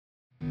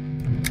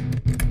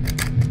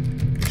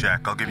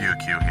Check. I'll give you a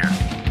cue here.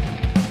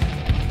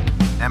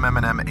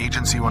 MM&M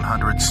Agency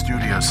 100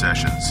 Studio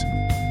Sessions.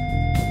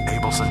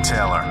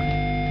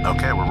 AbelsonTaylor.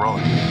 Okay, we're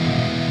rolling.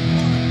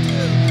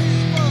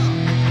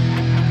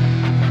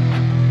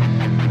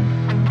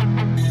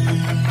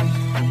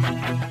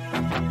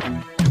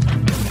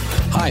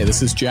 Hi,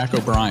 this is Jack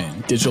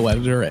O'Brien, digital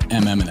editor at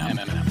MM&M.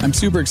 I'm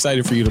super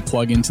excited for you to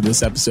plug into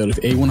this episode of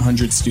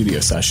A100 Studio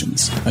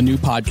Sessions, a new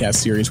podcast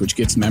series which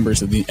gives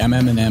members of the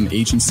MM&M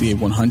Agency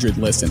 100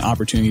 list an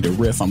opportunity to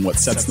riff on what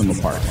sets them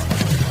apart.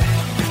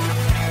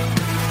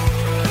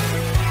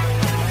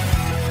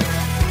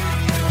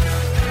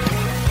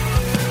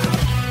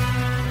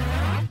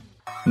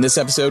 In this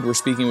episode, we're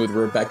speaking with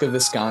Rebecca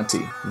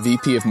Visconti,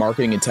 VP of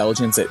Marketing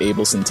Intelligence at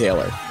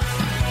AbelsonTaylor.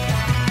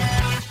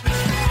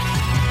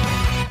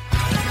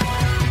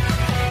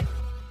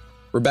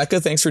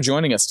 Rebecca, thanks for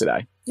joining us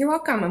today. You're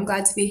welcome. I'm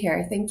glad to be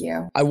here. Thank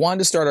you. I wanted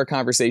to start our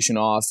conversation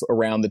off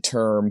around the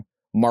term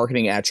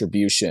marketing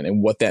attribution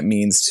and what that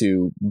means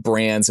to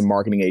brands and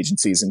marketing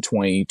agencies in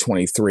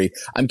 2023.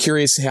 I'm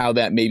curious how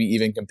that maybe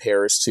even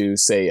compares to,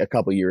 say, a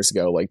couple of years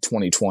ago, like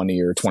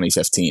 2020 or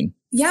 2015.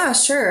 Yeah,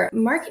 sure.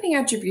 Marketing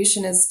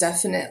attribution has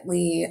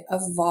definitely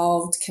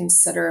evolved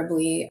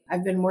considerably.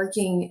 I've been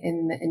working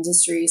in the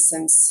industry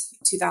since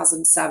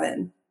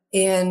 2007,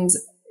 and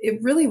it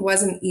really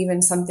wasn't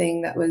even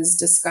something that was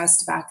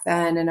discussed back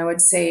then. And I would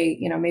say,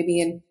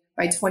 maybe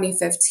by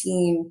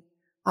 2015,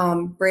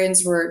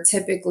 brands were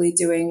typically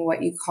doing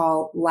what you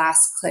call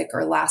last click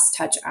or last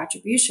touch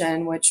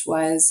attribution, which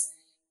was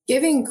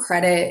giving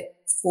credit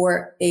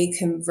for a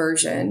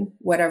conversion,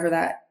 whatever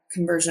that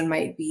conversion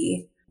might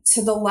be,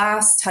 to the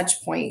last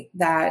touch point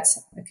that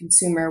a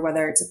consumer,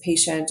 whether it's a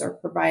patient or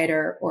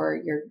provider or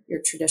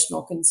your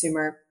traditional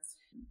consumer,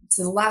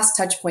 to the last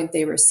touch point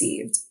they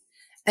received.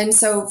 And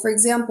so, for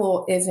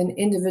example, if an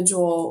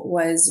individual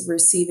was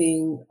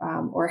receiving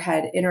or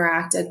had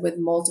interacted with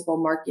multiple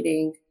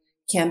marketing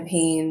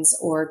campaigns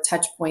or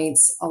touch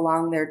points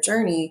along their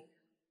journey,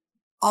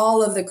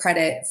 all of the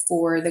credit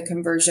for the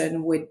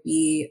conversion would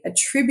be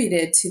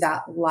attributed to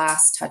that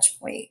last touch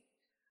point.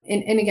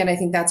 And again, I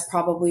think that's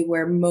probably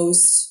where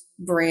most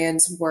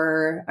brands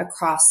were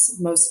across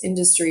most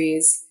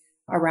industries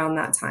around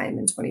that time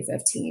in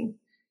 2015.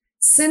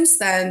 Since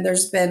then,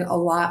 there's been a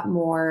lot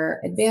more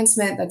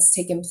advancement that's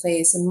taken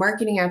place, and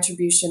marketing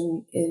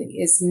attribution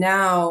is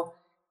now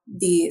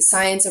the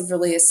science of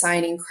really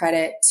assigning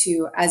credit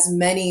to as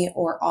many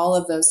or all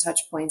of those touch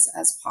points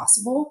as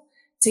possible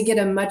to get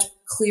a much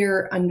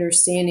clearer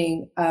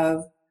understanding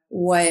of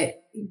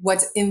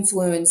what's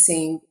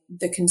influencing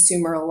the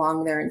consumer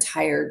along their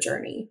entire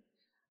journey.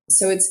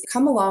 So it's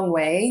come a long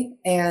way.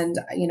 And,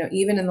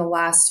 even in the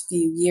last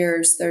few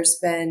years, there's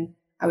been,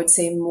 I would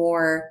say,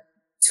 more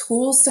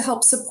tools to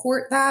help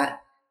support that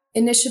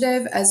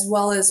initiative, as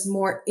well as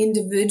more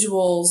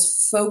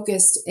individuals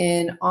focused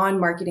in on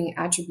marketing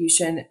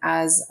attribution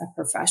as a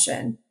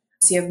profession.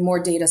 So you have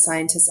more data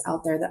scientists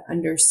out there that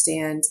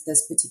understand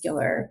this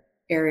particular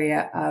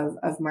area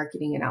of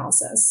marketing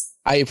analysis.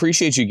 I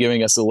appreciate you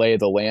giving us the lay of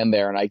the land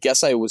there. And I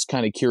guess I was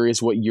kind of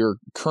curious what your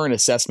current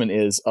assessment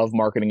is of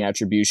marketing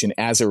attribution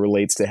as it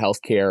relates to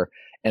healthcare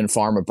and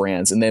pharma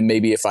brands. And then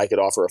maybe if I could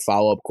offer a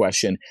follow-up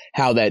question,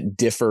 how that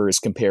differs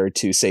compared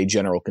to, say,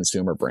 general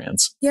consumer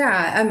brands.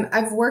 Yeah,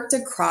 I've worked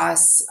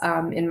across,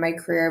 in my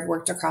career, I've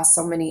worked across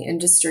so many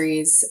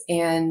industries.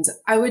 And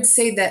I would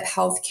say that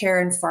healthcare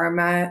and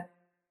pharma,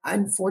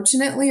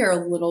 unfortunately, are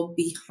a little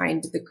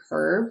behind the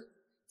curve,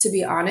 to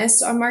be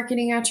honest, on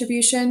marketing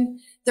attribution.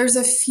 There's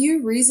a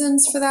few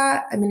reasons for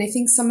that. I mean, I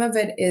think some of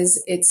it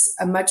is it's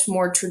a much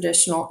more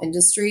traditional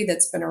industry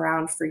that's been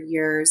around for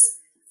years.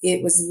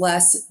 It was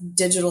less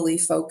digitally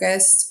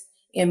focused,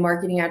 and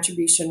marketing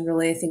attribution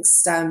really, I think,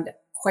 stemmed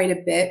quite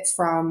a bit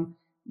from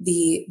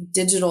the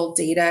digital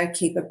data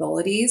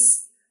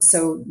capabilities.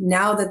 So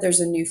now that there's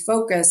a new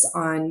focus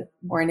on,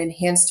 or an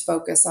enhanced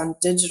focus on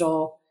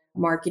digital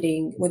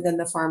marketing within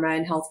the pharma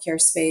and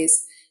healthcare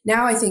space,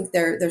 now I think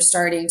they're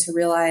starting to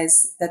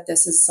realize that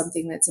this is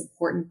something that's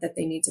important, that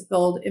they need to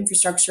build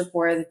infrastructure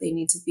for, that they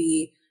need to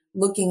be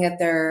looking at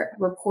their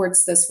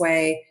reports this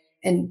way,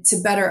 and to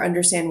better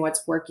understand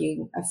what's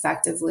working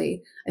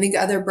effectively. I think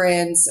other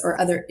brands or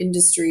other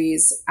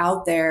industries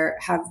out there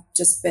have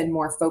just been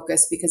more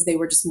focused because they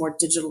were just more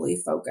digitally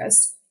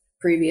focused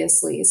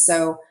previously.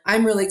 So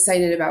I'm really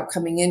excited about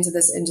coming into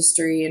this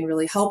industry and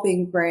really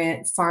helping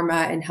brand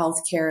pharma and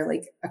healthcare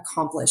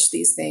accomplish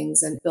these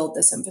things and build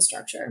this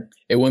infrastructure.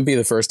 It wouldn't be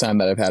the first time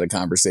that I've had a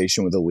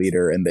conversation with a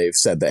leader and they've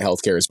said that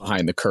healthcare is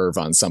behind the curve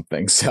on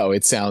something. So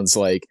it sounds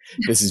like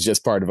this is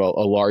just part of a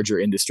larger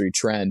industry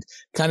trend.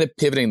 Kind of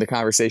pivoting the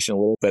conversation a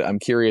little bit, I'm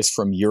curious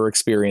from your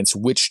experience,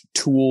 which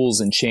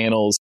tools and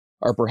channels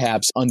are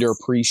perhaps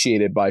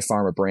underappreciated by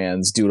pharma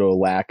brands due to a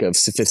lack of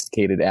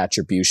sophisticated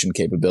attribution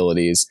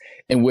capabilities,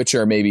 and which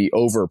are maybe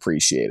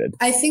overappreciated?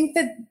 I think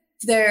that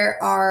there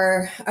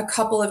are a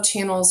couple of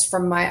channels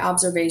from my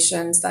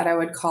observations that I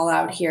would call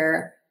out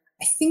here.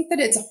 I think that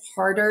it's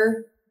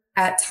harder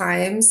at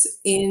times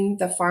in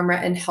the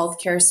pharma and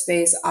healthcare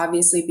space,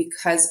 obviously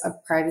because of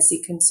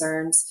privacy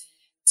concerns,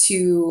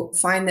 to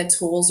find the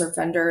tools or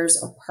vendors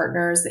or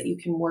partners that you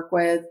can work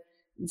with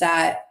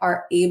that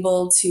are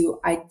able to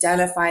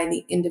identify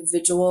the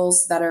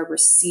individuals that are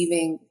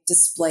receiving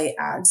display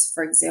ads,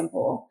 for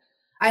example.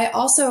 I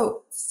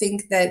also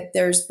think that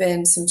there's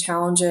been some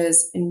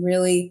challenges in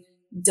really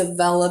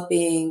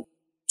developing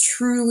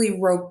truly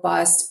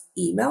robust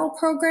email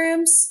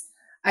programs.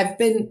 I've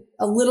been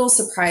a little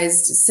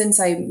surprised since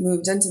I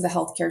moved into the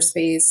healthcare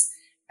space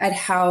at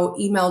how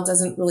email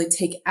doesn't really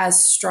take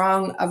as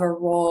strong of a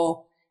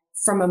role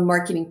from a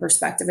marketing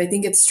perspective. I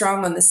think it's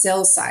strong on the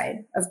sales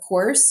side, of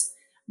course,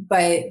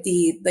 but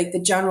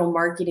the general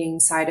marketing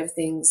side of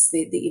things,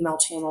 the email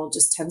channel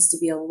just tends to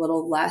be a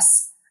little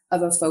less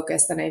of a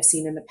focus than I've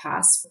seen in the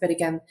past. But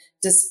again,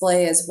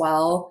 display as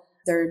well,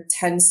 there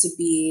tends to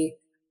be,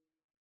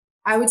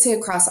 I would say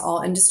across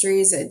all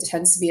industries, it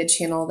tends to be a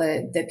channel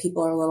that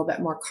people are a little bit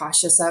more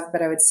cautious of.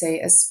 But I would say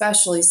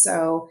especially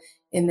so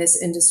in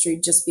this industry,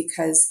 just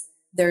because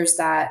there's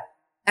that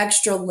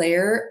extra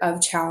layer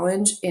of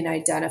challenge in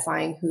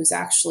identifying who's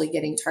actually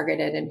getting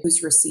targeted and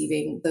who's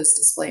receiving those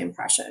display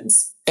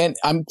impressions. And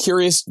I'm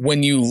curious,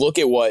 when you look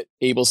at what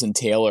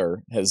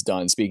AbelsonTaylor has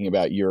done, speaking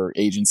about your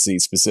agency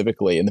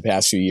specifically in the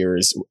past few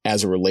years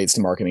as it relates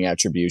to marketing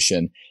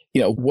attribution,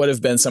 what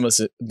have been some of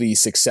the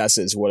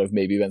successes? What have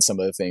maybe been some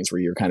of the things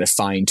where you're kind of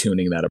fine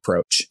tuning that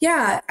approach?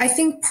 Yeah, I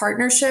think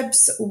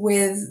partnerships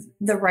with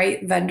the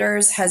right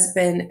vendors has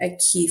been a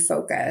key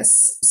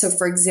focus. So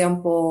for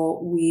example,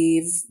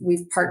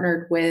 we've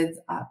partnered with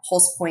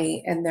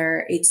PulsePoint and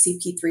their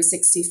HCP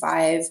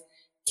 365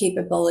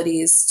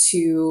 capabilities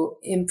to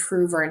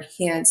improve or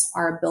enhance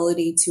our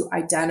ability to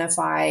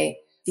identify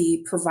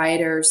the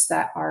providers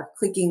that are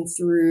clicking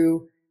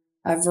through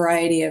a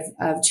variety of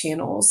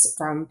channels,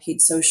 from paid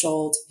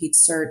social to paid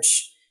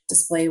search,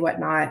 display,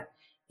 whatnot.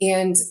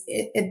 And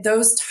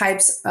those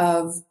types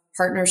of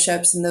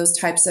partnerships and those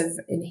types of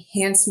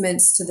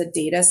enhancements to the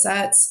data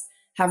sets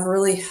have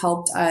really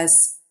helped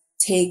us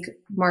take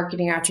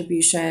marketing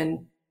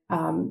attribution,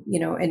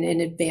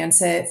 and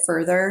advance it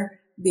further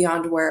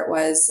beyond where it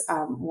was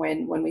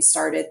when we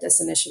started this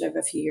initiative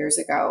a few years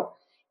ago.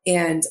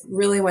 And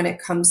really, when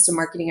it comes to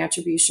marketing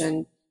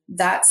attribution,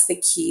 that's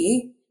the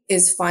key,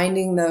 is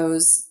finding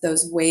those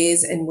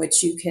ways in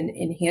which you can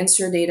enhance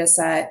your data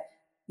set,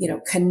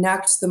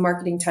 connect the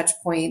marketing touch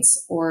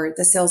points or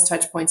the sales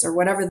touch points or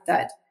whatever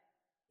that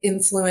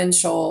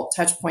influential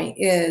touch point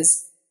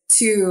is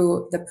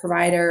to the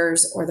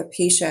providers or the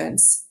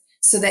patients,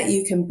 so that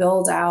you can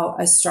build out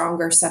a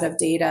stronger set of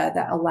data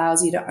that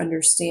allows you to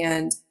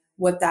understand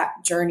what that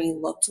journey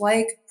looked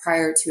like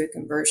prior to a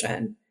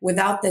conversion.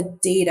 Without the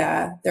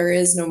data, there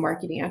is no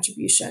marketing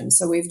attribution.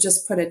 So we've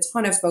just put a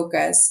ton of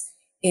focus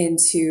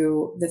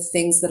into the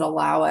things that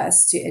allow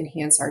us to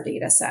enhance our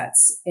data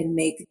sets and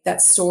make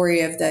that story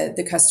of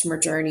the customer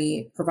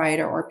journey,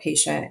 provider or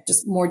patient,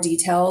 just more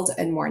detailed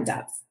and more in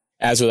depth.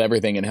 As with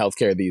everything in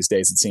healthcare these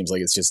days, it seems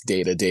like it's just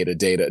data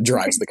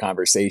drives the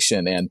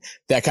conversation. And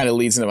that kind of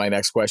leads into my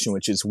next question,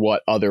 which is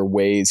what other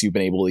ways you've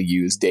been able to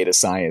use data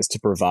science to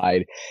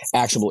provide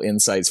actionable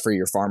insights for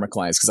your pharma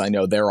clients? Because I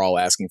know they're all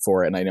asking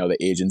for it. And I know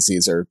the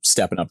agencies are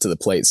stepping up to the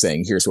plate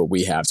saying, here's what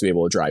we have to be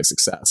able to drive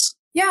success.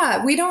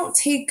 Yeah, we don't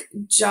take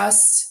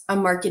just a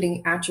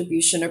marketing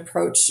attribution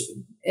approach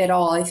at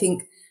all. I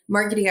think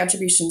marketing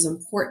attribution is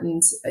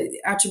important.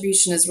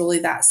 Attribution is really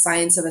that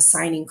science of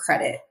assigning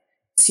credit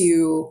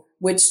to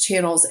which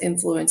channels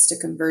influence to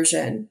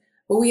conversion.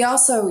 But we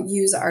also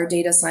use our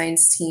data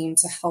science team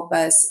to help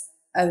us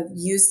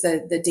use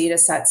the data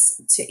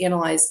sets to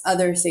analyze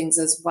other things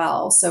as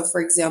well. So for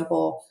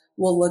example,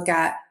 we'll look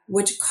at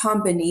which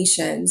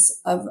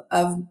combinations of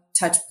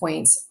touch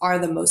points are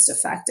the most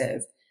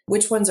effective,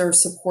 which ones are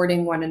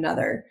supporting one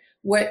another,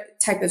 what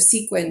type of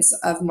sequence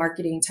of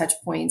marketing touch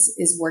points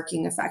is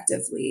working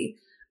effectively,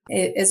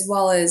 as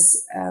well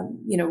as,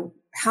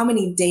 how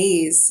many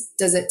days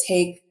does it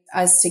take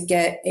us to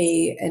get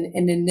an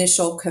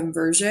initial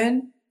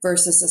conversion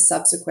versus a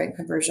subsequent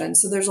conversion.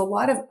 So there's a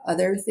lot of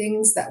other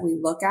things that we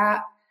look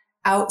at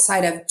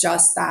outside of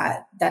just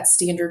that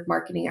standard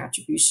marketing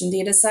attribution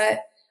data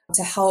set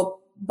to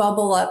help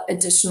bubble up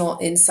additional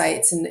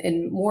insights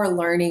and more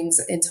learnings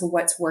into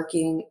what's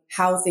working,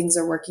 how things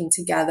are working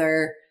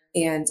together,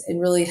 and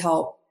really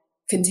help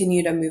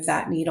continue to move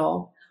that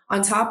needle.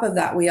 On top of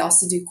that, we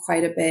also do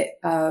quite a bit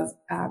of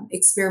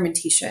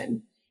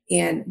experimentation.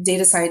 And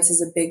data science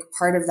is a big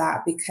part of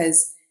that,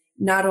 because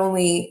not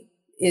only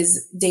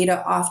is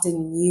data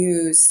often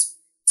used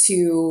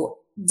to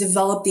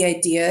develop the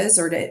ideas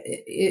or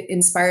to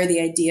inspire the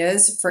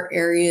ideas for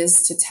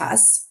areas to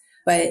test,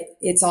 but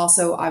it's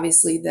also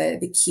obviously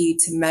the key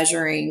to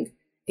measuring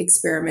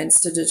experiments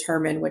to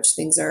determine which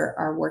things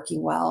are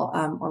working well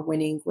or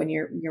winning when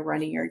you're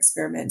running your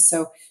experiments.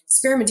 So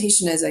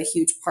experimentation is a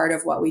huge part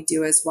of what we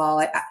do as well.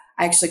 I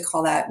actually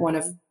call that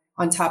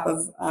on top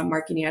of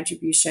marketing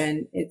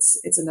attribution,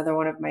 it's another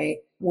one of my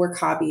work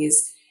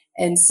hobbies.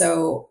 And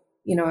so,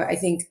 I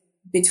think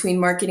between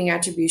marketing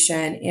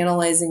attribution,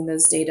 analyzing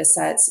those data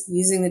sets,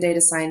 using the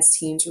data science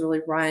team to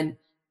really run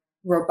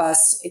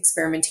robust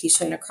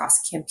experimentation across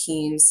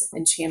campaigns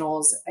and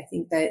channels. I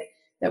think that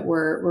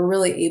we're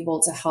really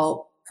able to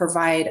help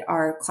provide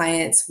our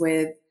clients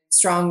with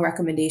strong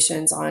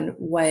recommendations on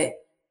what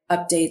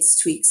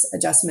updates, tweaks,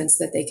 adjustments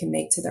that they can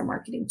make to their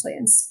marketing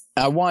plans.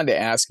 I wanted to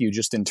ask you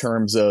just in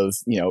terms of,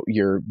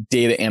 your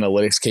data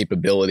analytics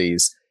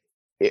capabilities,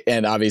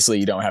 and obviously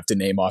you don't have to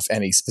name off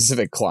any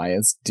specific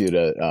clients due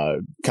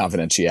to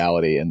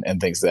confidentiality and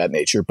things of that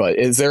nature, but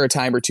is there a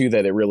time or two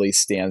that it really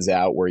stands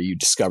out where you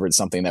discovered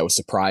something that was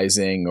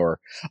surprising or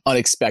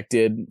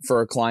unexpected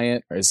for a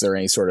client? Or is there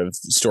any sort of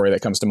story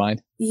that comes to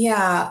mind?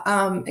 Yeah.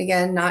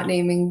 Again, not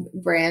naming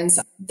brands.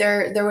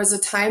 There was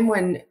a time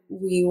when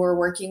we were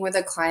working with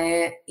a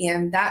client,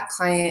 and that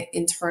client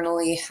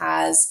internally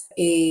has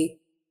a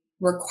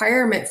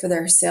requirement for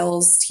their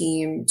sales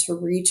team to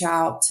reach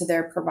out to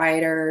their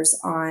providers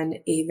on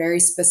a very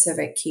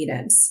specific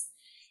cadence.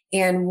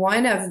 And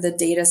one of the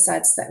data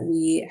sets that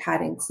we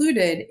had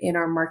included in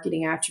our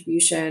marketing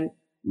attribution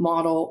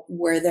model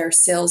were their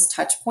sales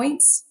touch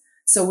points.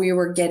 So we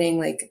were getting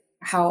like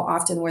how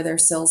often were their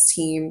sales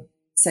team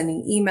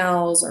sending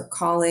emails or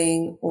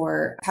calling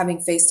or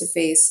having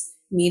face-to-face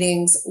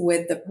meetings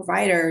with the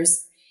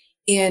providers.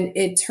 And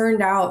it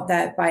turned out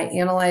that by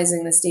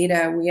analyzing this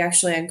data, we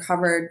actually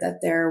uncovered that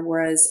there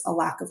was a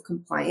lack of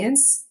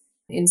compliance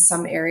in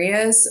some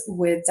areas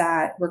with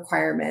that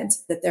requirement,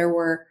 that there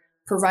were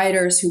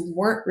providers who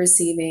weren't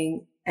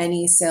receiving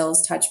any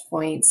sales touch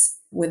points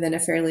within a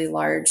fairly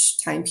large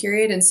time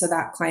period. And so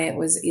that client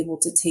was able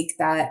to take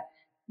that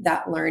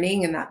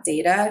learning and that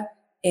data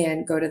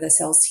and go to the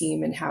sales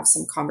team and have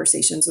some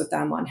conversations with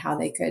them on how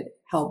they could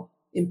help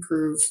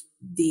improve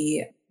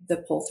the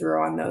pull through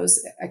on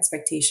those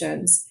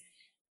expectations.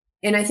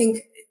 And I think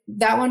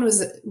that one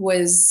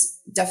was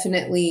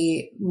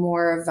definitely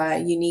more of a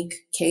unique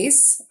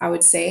case, I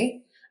would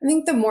say. I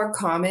think the more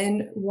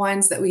common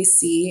ones that we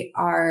see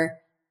are,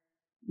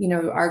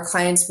 our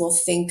clients will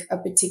think a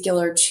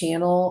particular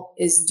channel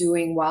is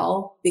doing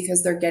well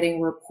because they're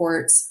getting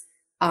reports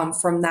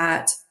from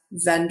that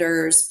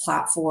vendor's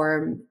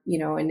platform,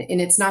 and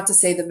it's not to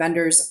say the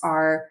vendors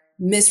are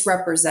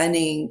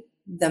misrepresenting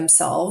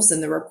themselves in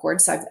the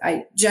reports.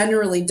 I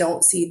generally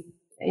don't see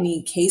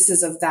any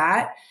cases of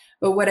that.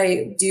 But what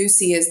I do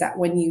see is that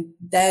when you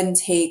then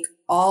take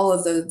all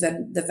of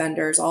the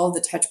vendors, all of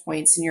the touch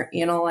points, and you're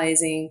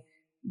analyzing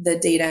the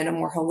data in a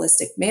more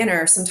holistic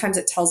manner, sometimes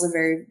it tells a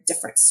very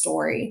different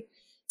story.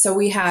 So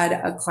we had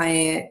a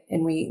client,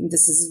 and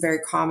this is very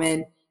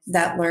common,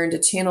 that learned a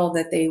channel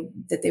that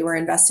they were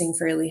investing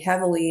fairly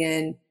heavily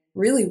in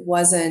really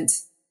wasn't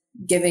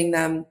giving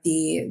them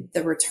the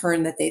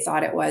return that they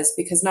thought it was,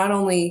 because not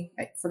only,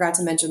 I forgot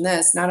to mention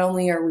this, not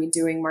only are we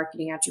doing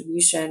marketing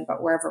attribution,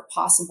 but wherever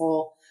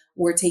possible,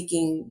 we're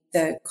taking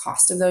the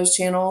cost of those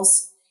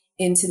channels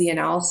into the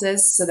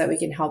analysis so that we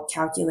can help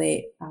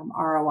calculate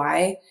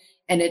ROI.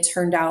 And it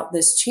turned out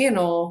this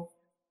channel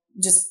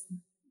just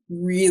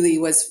really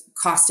was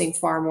costing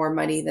far more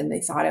money than they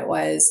thought it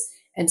was.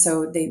 And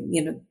so they,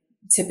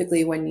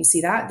 typically when you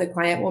see that, the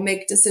client will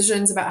make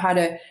decisions about how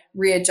to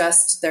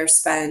readjust their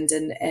spend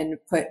and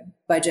put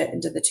budget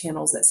into the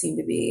channels that seem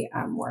to be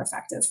more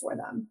effective for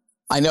them.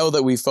 I know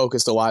that we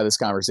focused a lot of this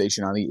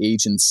conversation on the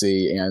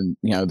agency and,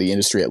 the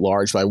industry at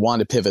large, but I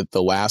want to pivot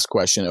the last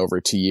question over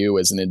to you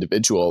as an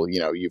individual.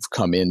 You've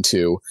come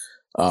into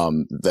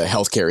the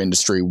healthcare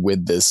industry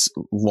with this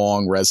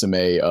long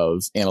resume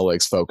of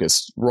analytics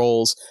focused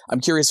roles.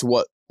 I'm curious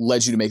what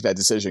led you to make that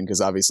decision,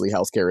 because obviously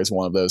healthcare is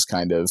one of those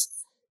kind of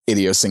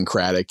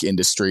idiosyncratic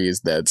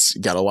industries that's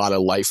got a lot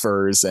of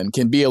lifers and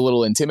can be a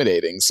little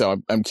intimidating.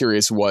 So I'm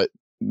curious what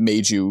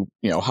made you,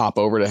 hop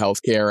over to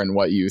healthcare and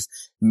what you've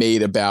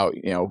made about,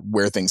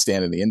 where things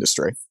stand in the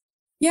industry.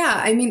 Yeah,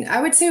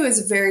 I would say it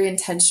was very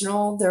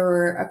intentional. There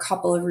were a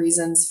couple of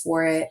reasons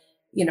for it.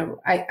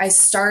 I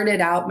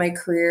started out my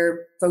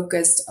career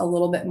focused a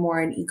little bit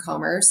more on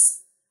e-commerce.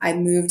 I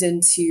moved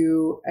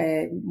into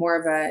more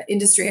of an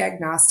industry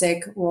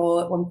agnostic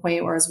role at one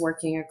point where I was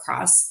working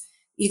across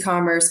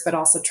e-commerce, but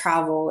also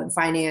travel and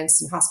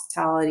finance and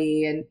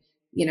hospitality and,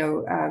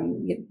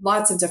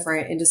 lots of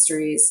different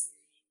industries.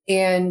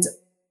 And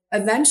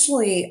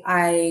eventually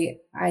I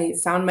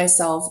found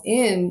myself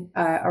in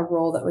a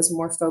role that was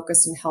more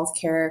focused in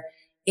healthcare.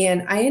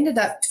 And I ended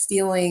up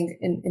feeling,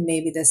 and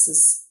maybe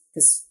this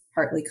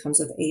partly comes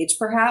with age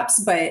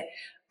perhaps, but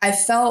I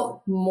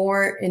felt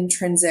more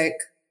intrinsic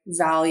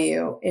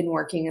value in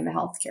working in the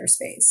healthcare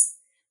space.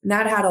 And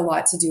that had a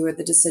lot to do with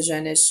the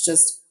decision. It's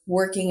just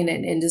working in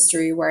an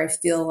industry where I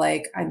feel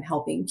like I'm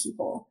helping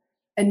people.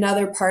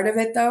 Another part of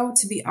it, though,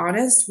 to be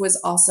honest, was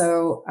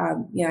also,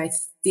 I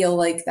feel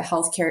like the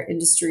healthcare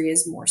industry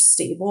is more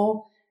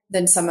stable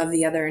than some of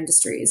the other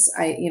industries.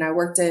 I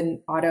worked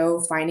in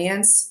auto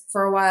finance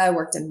for a while. I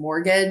worked in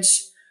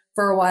mortgage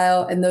for a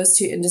while, and those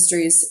two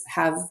industries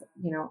have,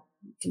 you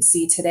can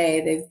see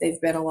today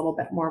they've been a little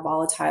bit more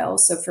volatile.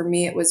 So for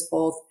me, it was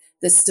both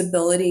the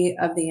stability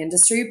of the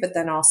industry, but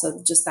then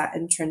also just that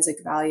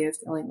intrinsic value of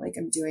feeling like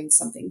I'm doing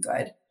something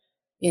good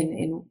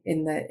in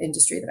the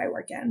industry that I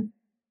work in.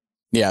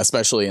 Yeah,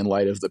 especially in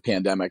light of the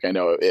pandemic. I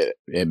know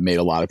it made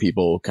a lot of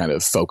people kind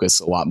of focus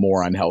a lot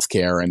more on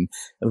healthcare and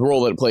the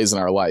role that it plays in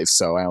our life.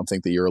 So I don't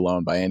think that you're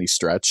alone by any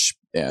stretch.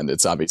 And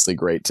it's obviously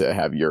great to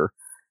have your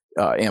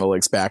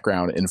analytics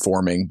background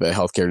informing the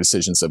healthcare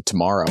decisions of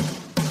tomorrow.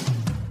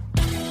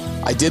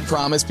 I did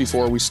promise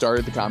before we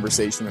started the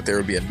conversation that there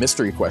would be a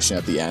mystery question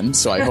at the end.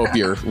 So I hope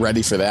you're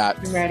ready for that.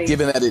 I'm ready.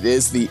 Given that it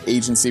is the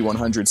Agency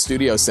 100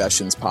 Studio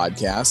Sessions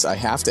podcast, I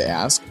have to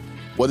ask,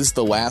 what is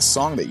the last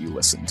song that you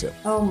listened to?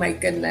 Oh my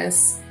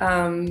goodness.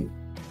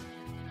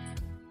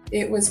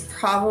 It was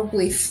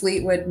probably a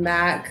Fleetwood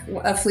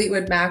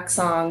Mac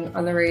song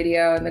on the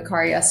radio in the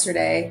car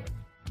yesterday.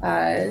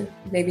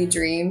 Maybe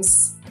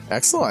Dreams.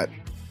 Excellent.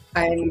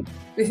 I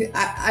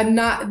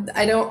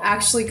don't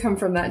actually come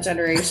from that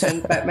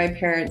generation, but my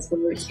parents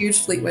were huge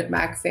Fleetwood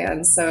Mac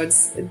fans. So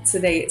it's to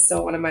date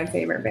still one of my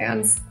favorite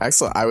bands.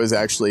 Excellent. I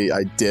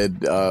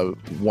did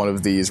one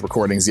of these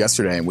recordings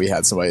yesterday, and we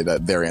had somebody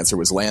that their answer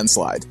was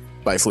Landslide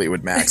by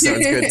Fleetwood Mac. So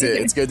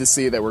it's good to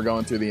see that we're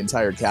going through the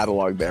entire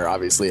catalog there.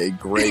 Obviously a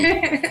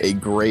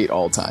great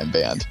all-time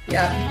band.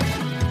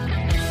 Yeah.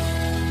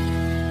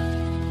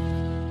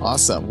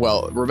 Awesome.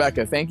 Well,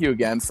 Rebecca, thank you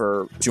again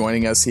for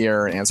joining us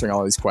here and answering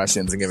all these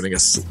questions and giving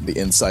us the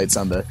insights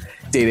on the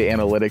data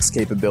analytics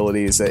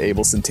capabilities at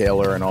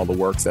AbelsonTaylor and all the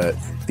work that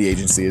the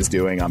agency is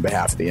doing on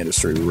behalf of the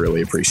industry. We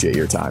really appreciate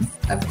your time.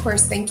 Of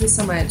course. Thank you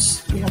so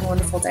much. You have a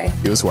wonderful day.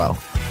 You as well.